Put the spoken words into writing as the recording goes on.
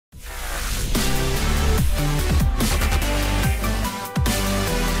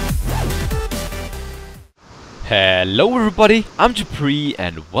Hello everybody, I'm Dupree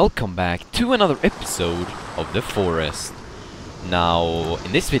and welcome back to another episode of The Forest. Now,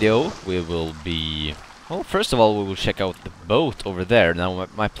 in this video we will be... Well, first of all we will check out the boat over there. Now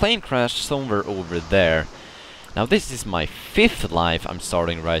my plane crashed somewhere over there. Now this is my 5th life I'm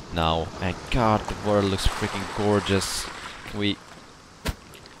starting right now. And god, the world looks freaking gorgeous. We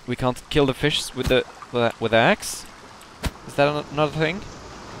can't kill the fish with the axe? Is that another thing?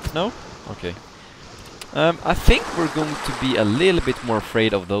 No? Okay. I think we're going to be a little bit more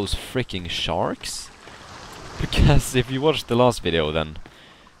afraid of those freaking sharks, because if you watched the last video, then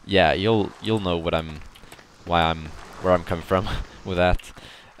yeah, you'll know where I'm coming from with that.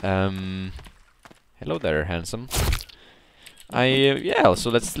 Hello there, handsome. Yeah. So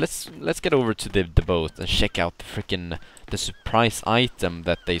let's get over to the boat and check out the surprise item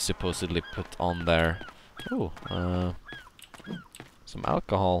that they supposedly put on there. Oh, some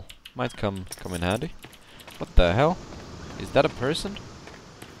alcohol might come in handy. What the hell? Is that a person?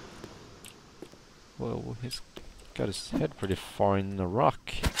 Whoa, he's got his head pretty far in the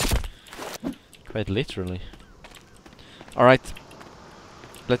rock. Quite literally. Alright.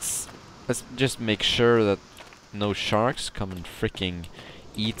 Let's just make sure that no sharks come and freaking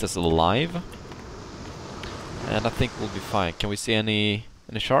eat us alive. And I think we'll be fine. Can we see any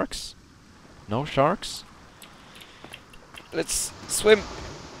sharks? No sharks? Let's swim!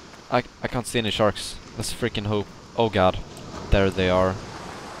 I can't see any sharks. Let's freaking hope. Oh god. There they are.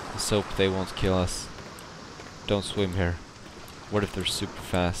 Let's hope they won't kill us. Don't swim here. What if they're super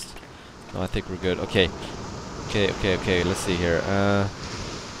fast? No, I think we're good. Okay. Okay. Let's see here.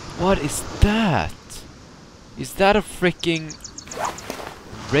 What is that? Is that a freaking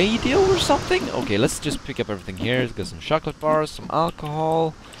radio or something? Okay, let's just pick up everything here. Let's get some chocolate bars, some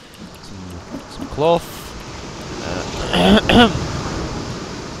alcohol, some cloth.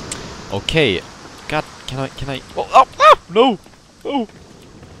 Okay. God, can I? Oh, no! Oh!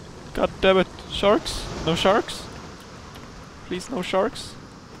 God damn it! Sharks? No sharks? Please, no sharks?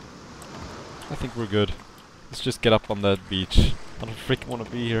 I think we're good. Let's just get up on that beach. I don't freaking want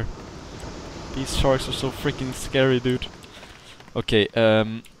to be here. These sharks are so freaking scary, dude. Okay,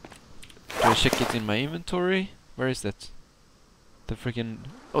 do I check it in my inventory? Where is that? The freaking...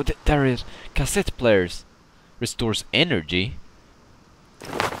 Oh, there it is! Cassette players! Restores energy?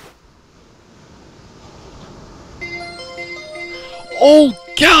 Oh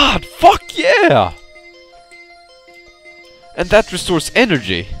god! Fuck yeah! And that restores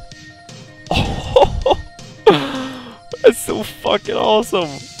energy! Oh, that's so fucking awesome!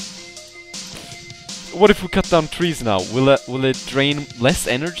 What if we cut down trees now? Will it drain less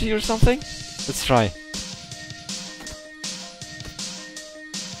energy or something? Let's try.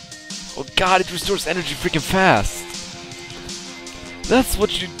 Oh god, it restores energy freaking fast! That's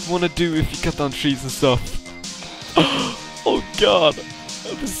what you wanna do if you cut down trees and stuff. Oh god,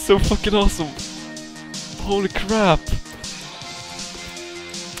 this is so fucking awesome. Holy crap.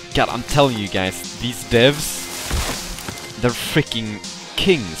 God, I'm telling you guys, these devs, they're freaking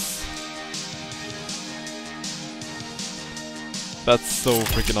kings. That's so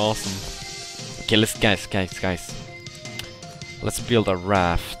freaking awesome. Okay, guys. Let's build a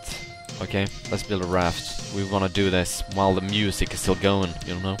raft. Okay, let's build a raft. We wanna do this while the music is still going,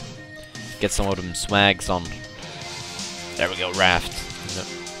 you know? Get some of them swags on. There we go, raft.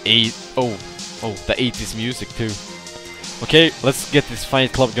 Oh, the 80s music too. Okay, let's get this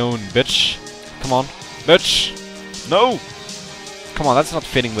fight club going, bitch. Come on, bitch. No! Come on, that's not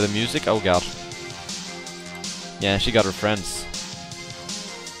fitting with the music. Oh god. Yeah, she got her friends.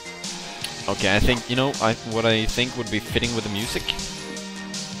 Okay, I think, you know, what I think would be fitting with the music.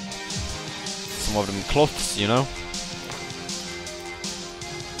 Some of them cloths, you know.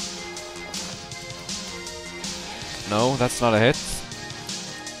 No, that's not a hit.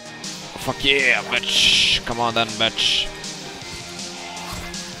 Oh, fuck yeah, bitch! Come on then, bitch!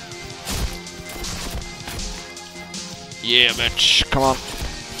 Yeah, bitch! Come on!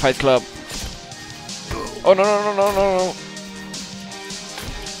 Fight club! Oh, no!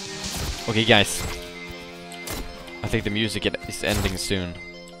 Okay, guys. I think the music is ending soon.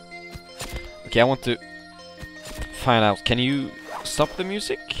 Okay, I want to find out. Can you stop the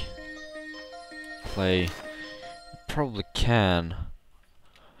music? Play. Probably can.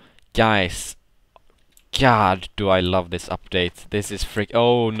 Guys, god, do I love this update. This is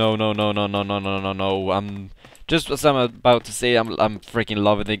oh no. I'm just as I'm about to say, I'm freaking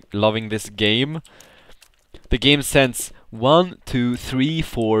loving this game. The game sends 1, 2, 3,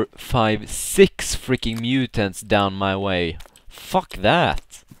 4, 5, 6 freaking mutants down my way. Fuck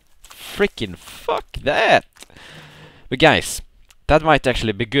that. Freaking fuck that. But guys, that might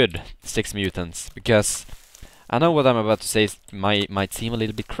actually be good, 6 mutants, because I know what I'm about to say might seem a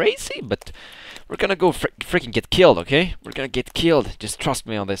little bit crazy, but we're gonna go freaking get killed, okay? We're gonna get killed. Just trust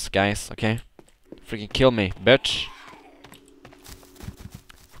me on this, guys, okay? Freaking kill me, bitch.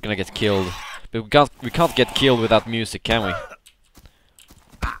 We're gonna get killed. But we can't get killed without music, can we?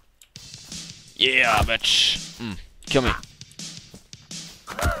 Yeah, bitch. Kill me.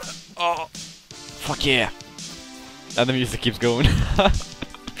 Oh, fuck yeah. And the music keeps going.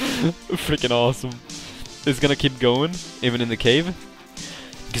 Freaking awesome. It's gonna keep going, even in the cave.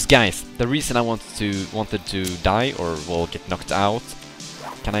 Because guys, the reason I wanted to die, or well, get knocked out.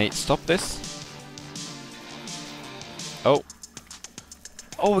 Can I stop this? Oh.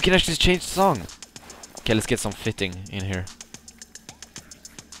 Oh, we can actually change the song. Okay, let's get some fitting in here.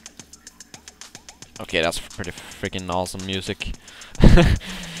 Okay, that's pretty freaking awesome music.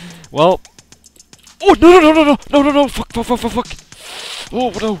 Well. Oh, no, fuck.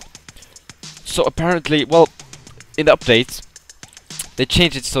 Oh, no. So apparently, well, in the update, they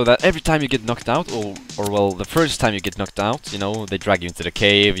changed it so that every time you get knocked out, or well, the first time you get knocked out, you know, they drag you into the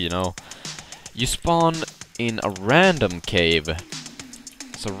cave, you know, you spawn in a random cave.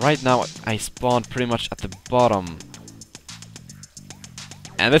 So right now, I spawned pretty much at the bottom.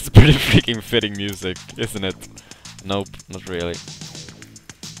 And that's pretty freaking fitting music, isn't it? Nope, not really.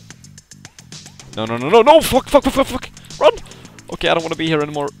 No, fuck, run! Okay, I don't want to be here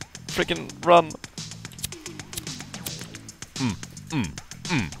anymore. Freaking run.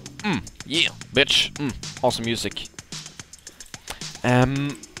 Yeah, bitch. Awesome music.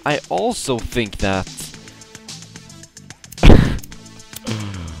 I also think that...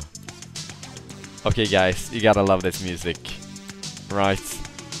 Okay, guys, you gotta love this music. Right?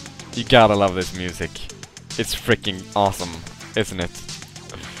 You gotta love this music. It's freaking awesome, isn't it?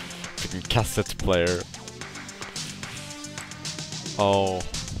 Freaking cassette player. Oh.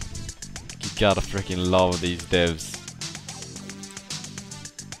 You gotta freaking love these devs.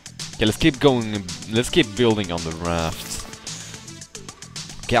 Okay, let's keep going. Let's keep building on the raft.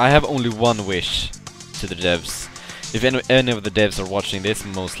 Okay, I have only one wish to the devs. If any of the devs are watching this,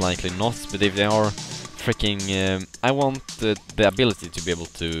 most likely not, but if they are, freaking, I want the ability to be able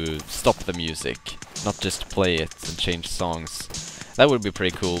to stop the music, not just play it and change songs. That would be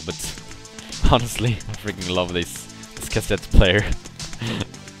pretty cool, but honestly, I freaking love this cassette player.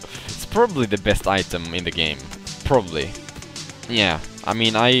 It's probably the best item in the game. Probably. Yeah, I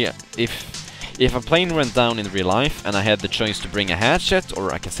mean, if a plane went down in real life and I had the choice to bring a hatchet or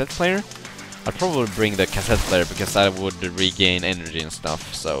a cassette player, I'd probably bring the cassette player because I would regain energy and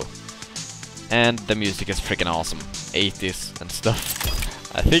stuff, so... And the music is freaking awesome. 80s and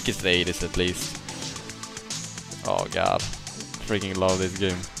stuff. I think it's the 80s at least. Oh god. Freaking love this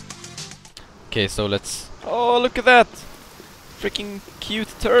game. Okay, so let's... Oh, look at that! Freaking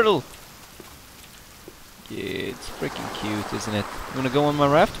cute turtle! Yeah, it's freaking cute, isn't it? You wanna go on my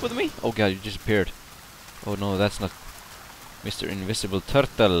raft with me? Oh god, you just appeared. Oh no, that's not Mr. Invisible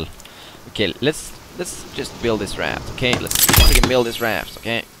Turtle. Okay, let's just build this raft, okay? Let's freaking build this raft,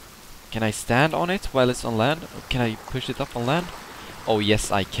 okay? Can I stand on it while it's on land? Or can I push it up on land? Oh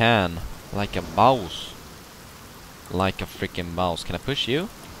yes, I can. Like a mouse. Like a freaking mouse. Can I push you?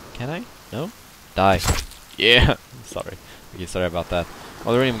 Can I? No? Die. Yeah! Sorry. Okay, sorry about that.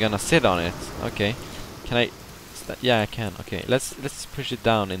 Oh, they're even gonna sit on it. Okay. Can I... Yeah, I can. Okay, let's push it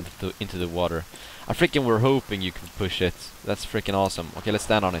down into the water. I freaking were hoping you could push it. That's freaking awesome. Okay, let's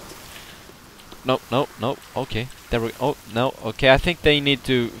stand on it. No. Okay, there we... Oh, no. Okay, I think they need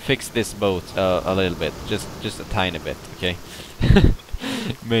to fix this boat a little bit. Just a tiny bit, okay?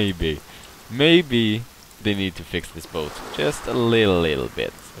 Maybe they need to fix this boat. Just a little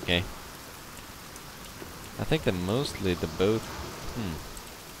bit, okay? I think that mostly the boat...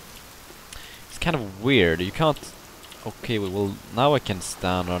 It's kind of weird. You can't... Okay, well, now I can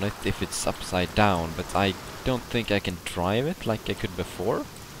stand on it if it's upside down, but I don't think I can drive it like I could before.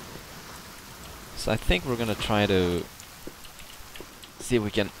 So I think we're gonna try to see if we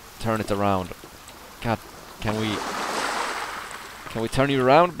can turn it around. God, can we turn you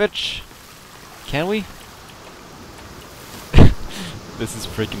around, bitch? Can we? This is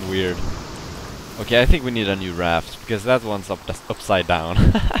freaking weird. Okay, I think we need a new raft because that one's upside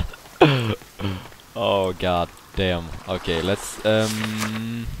down. Oh god damn. Okay, let's there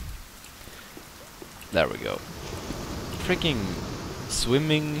we go. Freaking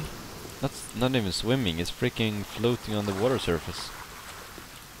swimming. That's not even swimming, it's freaking floating on the water surface.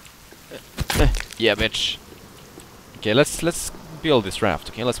 Yeah, bitch. Okay, let's build this raft.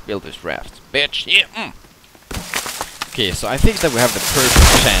 Okay, let's build this raft. Bitch, yeah. Okay, so I think that we have the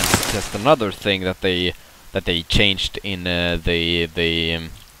perfect chance. Just another thing that they changed in the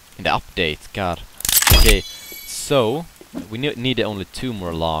update. God. Okay, So, we need only 2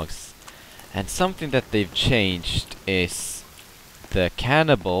 more logs. And something that they've changed is the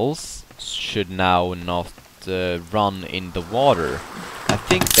cannibals should now not run in the water. I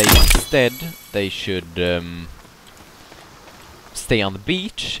think they should stay on the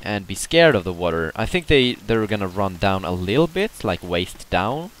beach and be scared of the water. I think they're gonna run down a little bit, like waist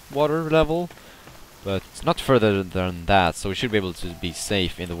down water level, but not further than that, so we should be able to be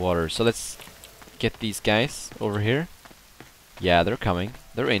safe in the water. So let's get these guys over here. Yeah, they're coming.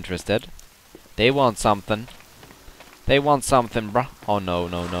 They're interested. They want something. They want something, bruh. Oh no,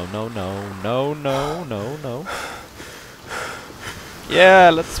 no, no, no, no, no, no, no, no. Yeah,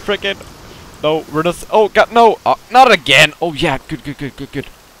 let's frickin'. No, we're just. Oh god, no! Not again! Oh yeah, good, good, good, good, good.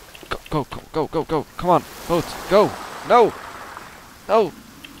 Go, go, go, go, go, go. Come on, boat, go! No! No!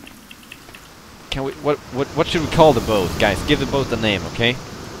 Can we. What should we call the boat, guys? Give the boat a name, okay?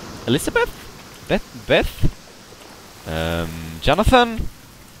 Elizabeth? Beth? Jonathan?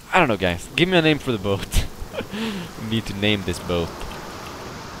 I don't know, guys. Give me a name for the boat. We need to name this boat.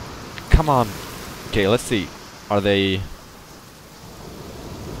 Come on. Okay, let's see. Are they...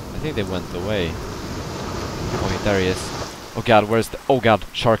 I think they went away. Oh, wait, there he is. Oh god, where's the... Oh god,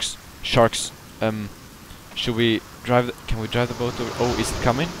 sharks. Sharks. Should we drive the... Can we drive the boat over? Oh, is it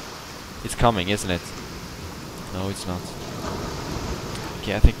coming? It's coming, isn't it? No, it's not.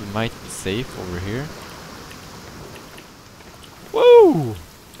 Okay, I think we might be safe over here. Woo!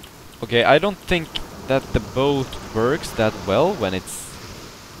 Okay, I don't think that the boat works that well when it's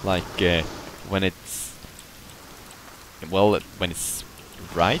like when it's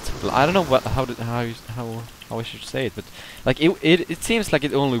right. Well, I don't know how I should say it, but like it seems like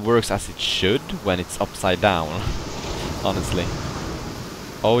it only works as it should when it's upside down. Honestly.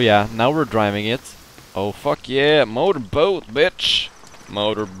 Oh yeah, now we're driving it. Oh fuck yeah, motorboat, bitch!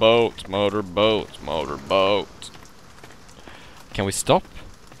 Motorboat, motorboat, motorboat. Can we stop?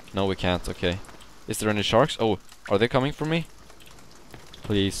 No, we can't. Okay. Is there any sharks? Oh, are they coming for me?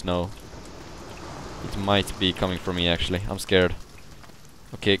 Please, no. It might be coming for me, actually. I'm scared.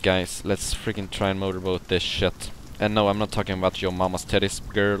 Okay, guys, let's freaking try and motorboat this shit. And no, I'm not talking about your mama's teddies,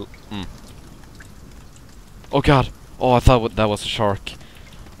 girl. Oh god! Oh, I thought that was a shark.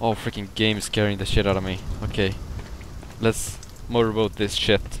 Oh, freaking game is scaring the shit out of me. Okay. Let's motorboat this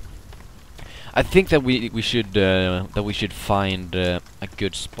shit. I think that we should find a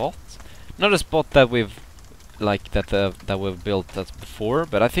good spot. Not a spot that we've that we've built that before,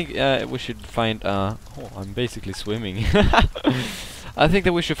 but I think we should find oh, I'm basically swimming. I think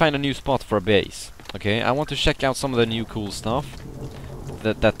that we should find a new spot for a base. Okay, I want to check out some of the new cool stuff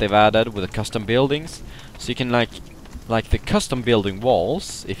that they've added with the custom buildings. So you can like the custom building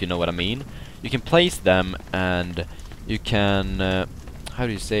walls, if you know what I mean. You can place them and you can how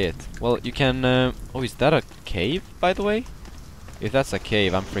do you say it? Well, you can oh, is that a cave, by the way? If that's a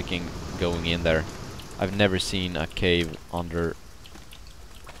cave, I'm freaking going in there. I've never seen a cave under...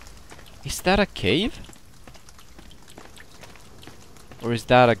 Is that a cave? Or is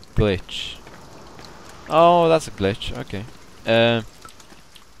that a glitch? Oh, that's a glitch. Okay.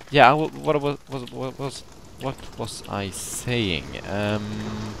 Yeah. What was I saying?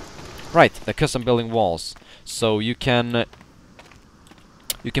 Right. The custom building walls. So you can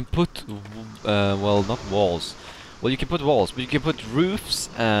put well, not walls. Well, you can put walls, but you can put roofs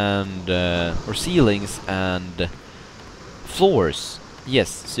and or ceilings and floors. Yes,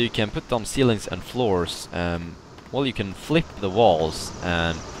 so you can put on ceilings and floors. Well, you can flip the walls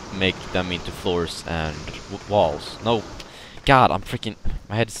and make them into floors and walls. No, God, I'm freaking...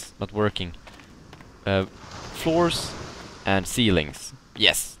 My head's not working. Floors and ceilings.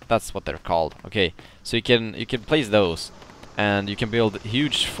 Yes, that's what they're called. Okay, so you can place those, and you can build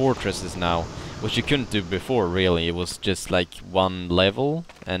huge fortresses now, which you couldn't do before. Really, it was just like one level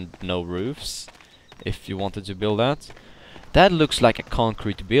and no roofs. If you wanted to build that, that looks like a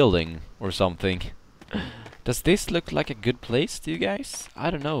concrete building or something. Does this look like a good place to you guys? I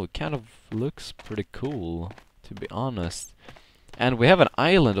don't know, it kind of looks pretty cool, to be honest. And we have an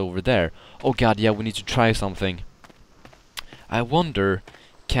island over there. Oh god, yeah, we need to try something. I wonder,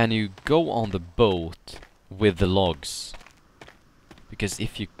 can you go on the boat with the logs? Because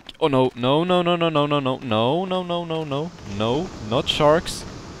if you... Oh no, no, no, no, no, no, no, no, no, no, no, no, no, no, not sharks.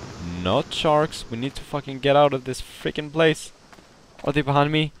 Not sharks, we need to fucking get out of this freaking place. Are they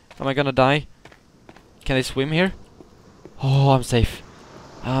behind me? Am I gonna die? Can I swim here? Oh, I'm safe.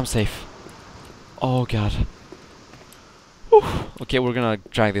 I'm safe. Oh god. Whew. Okay, we're gonna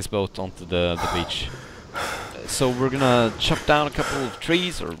drag this boat onto the beach. So we're gonna chop down a couple of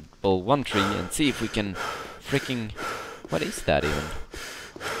trees, or well, one tree, and see if we can freaking... What is that even?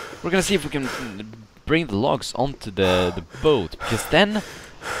 We're gonna see if we can bring the logs onto the boat, because then,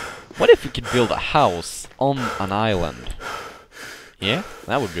 what if we could build a house on an island? Yeah,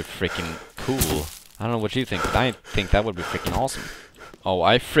 that would be freaking cool. I don't know what you think, but I think that would be freaking awesome. Oh,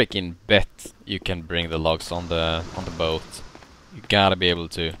 I freaking bet you can bring the logs on the boat. You gotta be able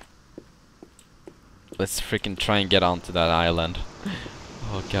to. Let's freaking try and get onto that island.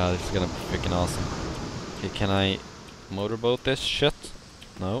 Oh god, this is gonna be freaking awesome. Okay, can I motorboat this shit?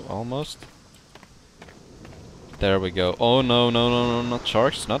 No, almost. There we go. Oh no, no, no, no, not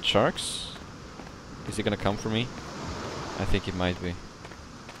sharks, not sharks. Is he gonna come for me? I think he might be.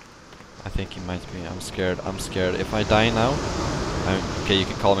 I think he might be. I'm scared. I'm scared. If I die now... okay, you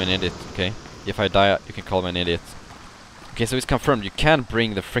can call me an idiot, okay? If I die, you can call me an idiot. Okay, so it's confirmed. You can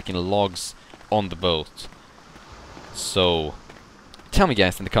bring the freaking logs on the boat. So... tell me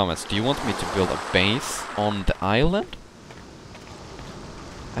guys in the comments, do you want me to build a base on the island?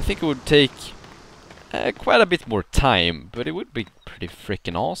 I think it would take quite a bit more time, but it would be pretty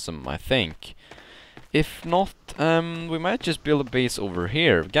freaking awesome, I think. If not, we might just build a base over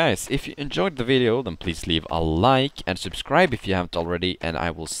here. Guys, if you enjoyed the video, then please leave a like and subscribe if you haven't already, and I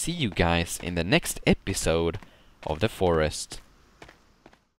will see you guys in the next episode of The Forest.